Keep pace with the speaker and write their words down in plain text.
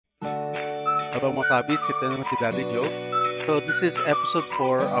Hello mga kabits, ito naman si Daddy Joe. So this is episode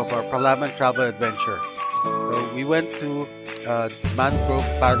 4 of our Palawan travel adventure. So we went to Mangrove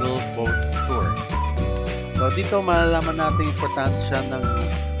paddle boat tour. So dito malalaman natin yung importansya ng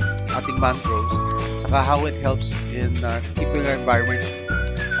ating mangroves, saka how it helps in keeping our environment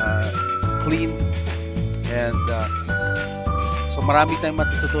clean, and so marami tayong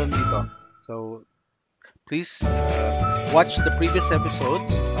matututunan dito. So please watch the previous episodes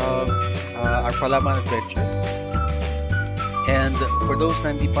of our Palawan adventure. And for those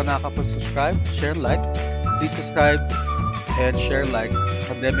na hindi pa nakakapag-subscribe, share, like, please subscribe and share, like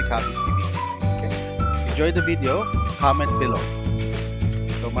Pandemic Hobbies TV. Okay. Enjoy the video, comment below.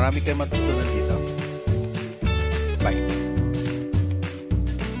 So marami kayong matutunan dito. Bye.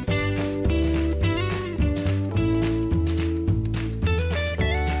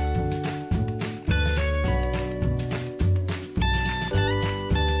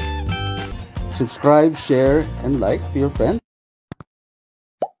 Subscribe, share, and like to your friends.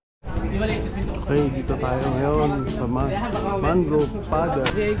 Okay, dito tayo ngayon sa Mangrove paddle.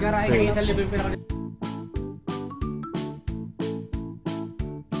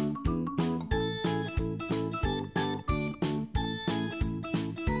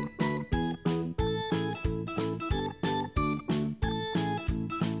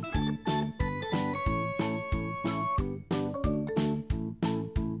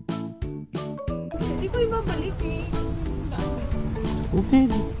 Hindi ko ibabalik eh. Okay,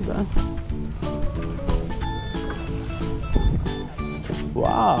 daan.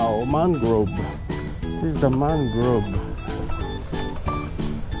 Wow, mangrove. This is the mangrove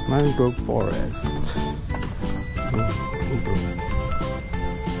forest.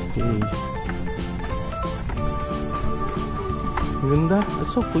 Okay. Ganda.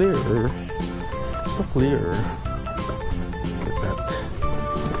 It's so clear. So clear. Look at that.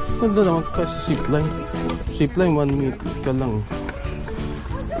 Ganda naman kasi zipline. Zipline 1 meter ka lang.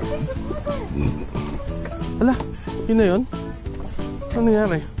 Ala, yun na yun? Ano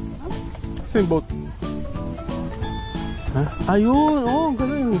nangyari? Same boat. Ha? Ayun! Oh,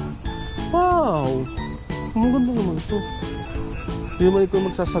 galing! Wow! Ang ganda naman ito. Hindi naman ito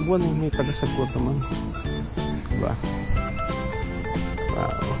magsasagwan. May tagasagwan naman. Diba?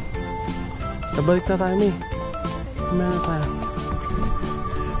 Wow! Nabalik na tayo, May. Kumaya na tayo.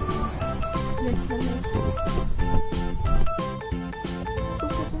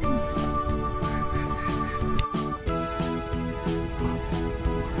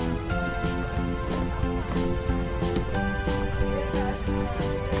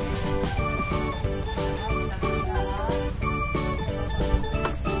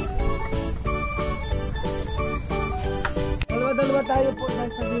 Dalawa tayo po sa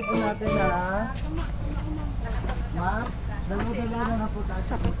dito natin ha. Ma'am, dalawa na po tayo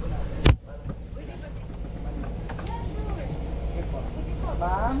sa dito natin.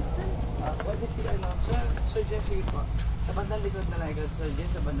 Ma'am, pwede sila no? Sir Jeff, sige po. Sa bandang likod na lang, Sir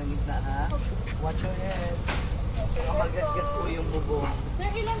Jeff, sa bandang gitna ha. Watch your head. Kapag-gas-gas po yung bubong. Sir,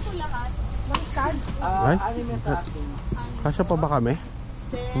 ilan po lahat? Baliktad? Anim yan sa akin. Kasya pa ba kami?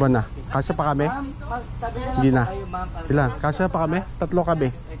 Ba na? Kasya pa kami? Hindi na. Ilan? Kasya pa kami? 3 kami.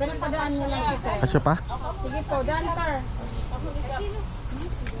 Pero padaan mo lang isa. Kasya pa? Sige po, daan sir.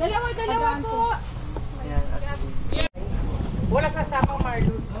 Dalawa po. Wala sasakang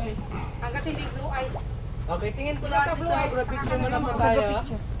Marlon. Hanggat hindi blue eyes. Okay, tingin ko lang dito. Picture mo naman tayo.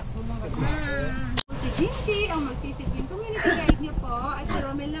 Si Jinky ang magsisiging community guide niyo po at si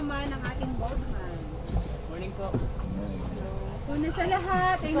Romel naman ang ating boardman. Morning po. Una sa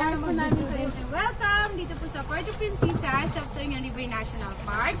lahat, ay naroon po namin kayo ng welcome dito po sa Puerto Princesa sa River National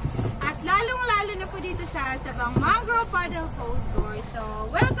Park. At lalong-lalo na po dito sa Sabang Mangrove Paddle Boat Tour. So,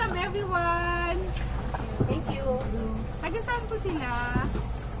 welcome everyone! Thank you. Taga-saan po sila?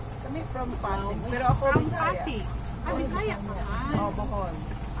 Kami from Pasig. Pero ako From Pasig. Bisaya po ka? Oo, Bacol.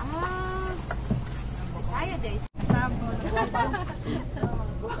 Bisaya din.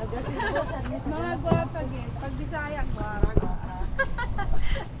 Mga guwapa din. Pag Bisaya, barag.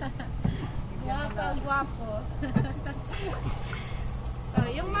 Guwapo. So,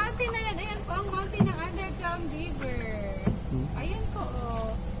 yung mountain na yan, ayan po ang mountain ng underground river. Ayan po,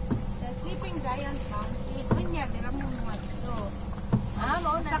 the Sleeping Giant Mountain. Kunya, dira mo mga dito.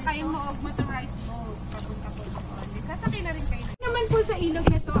 Sa kayo mo og motorized boat. Papunta po doon. Sasakay na rin kayo. Naman po sa ilog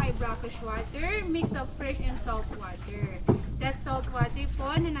na to ay brackish water, mix of fresh and salt water. That salt water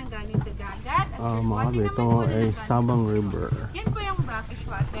po na nanggaling sa dagat. Mga ito ay Sabang River. Yan po yung brackish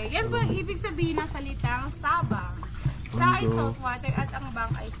water. Yan po ang ibig sabihin ng salitang sabang. Sa ay salt water at ang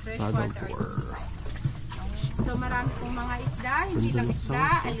bang ay fresh water. So So marami pong mga isda, hindi lang isda,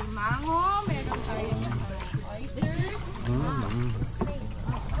 alimango, meron tayong oysters.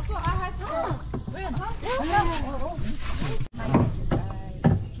 Ako, ahas ko.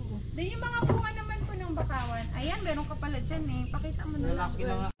 Then yung mga bunga naman po ng bakawan, ayan, meron ka pala dyan eh. Pakita mo na lang.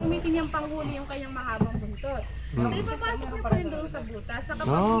 Gamitin niyang panghuli yung kanyang mahabang buntot. So ipapasok niyo po yung doon sa butas. Sa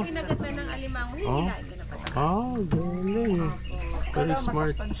kapag yung kinagat na ng alimango, hihilain niyo na patakas. Galing. Very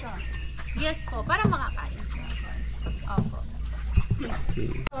smart. Yes po, para makakain siya. Opo.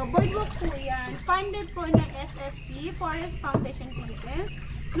 So, boardwalk po yan. Funded po ng SFP, Forest Foundation Philippines,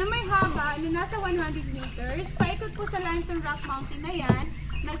 na may haba na nasa 100 meters. Paikot po sa Limestone Rock Mountain na yan.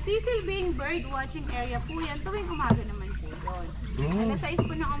 Nagsisilbing bird watching area po yan. Tuwing umaga naman po yun. Alas 6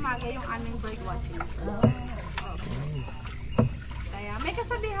 po ng umaga yung aming bird watching. Kaya may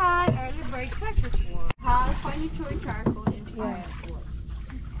kasabihan, early bird catches more. How furniture, charcoal, and firewood.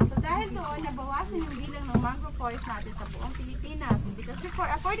 So dahil doon, nabawasan yung bilang ng mangrove forest natin sa buong Pilipinas. Because before,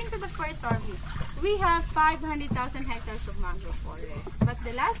 according to the first survey, we have 500,000 hectares of mangrove forest. But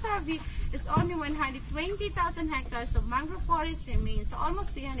the last survey is only 120,000 hectares of mangrove forest remains. So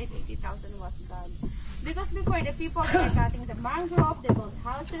almost 380,000 was done. Because before, the people were cutting the mangrove, they built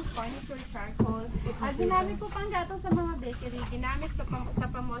houses, furniture, charcoal. At ginamit po pang gatong sa mga bakery, ginamit sa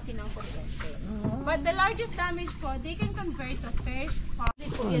pamosi ng kuryente. But the largest damage po, they can convert to fish, farm.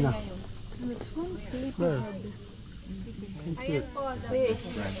 Po yan ngayon. Ayan po, the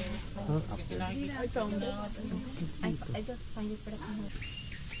fish. I just find it for the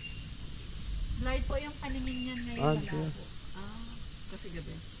Lord po yung paningin niyan ngayon. Kasi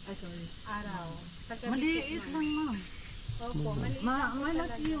gabi. Ay, sorry. Araw. Maliit lang, ma'am. Opo, maliit.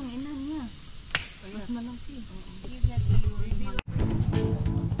 Malaki yung ina niya. Mas malaki.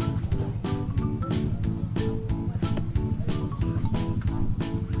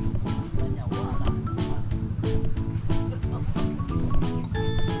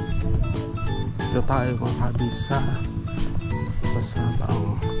 Dito tayo mga kabis sa Sabaw.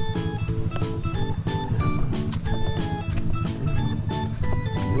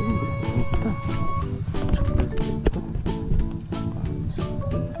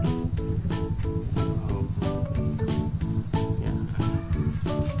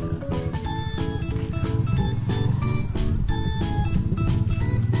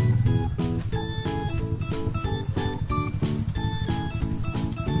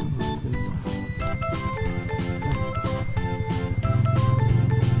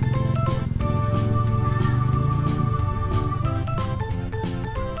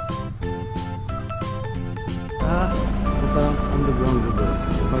 Underground river.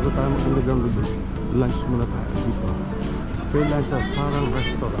 Bago tayo mag-underground river, lunch muna tayo dito. Free lunch sa parang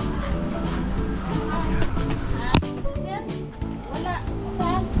restaurant. Wala.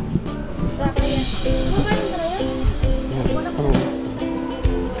 Sa kaya. Kumain ba yun? Wala po.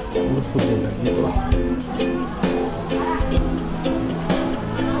 Ano po nila dito?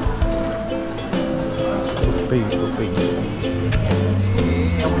 Tupay.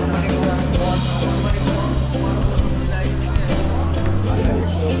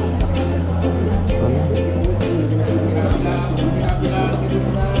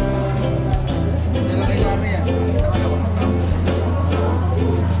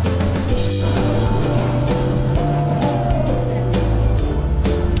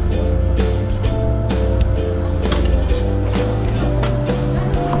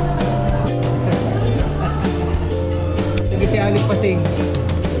 Si Alip Pasing.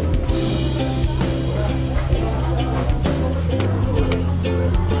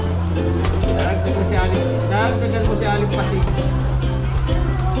 Dagdagan mo si Alip Pasing.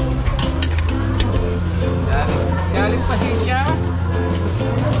 Si Alip Pasing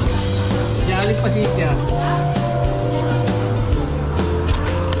siya.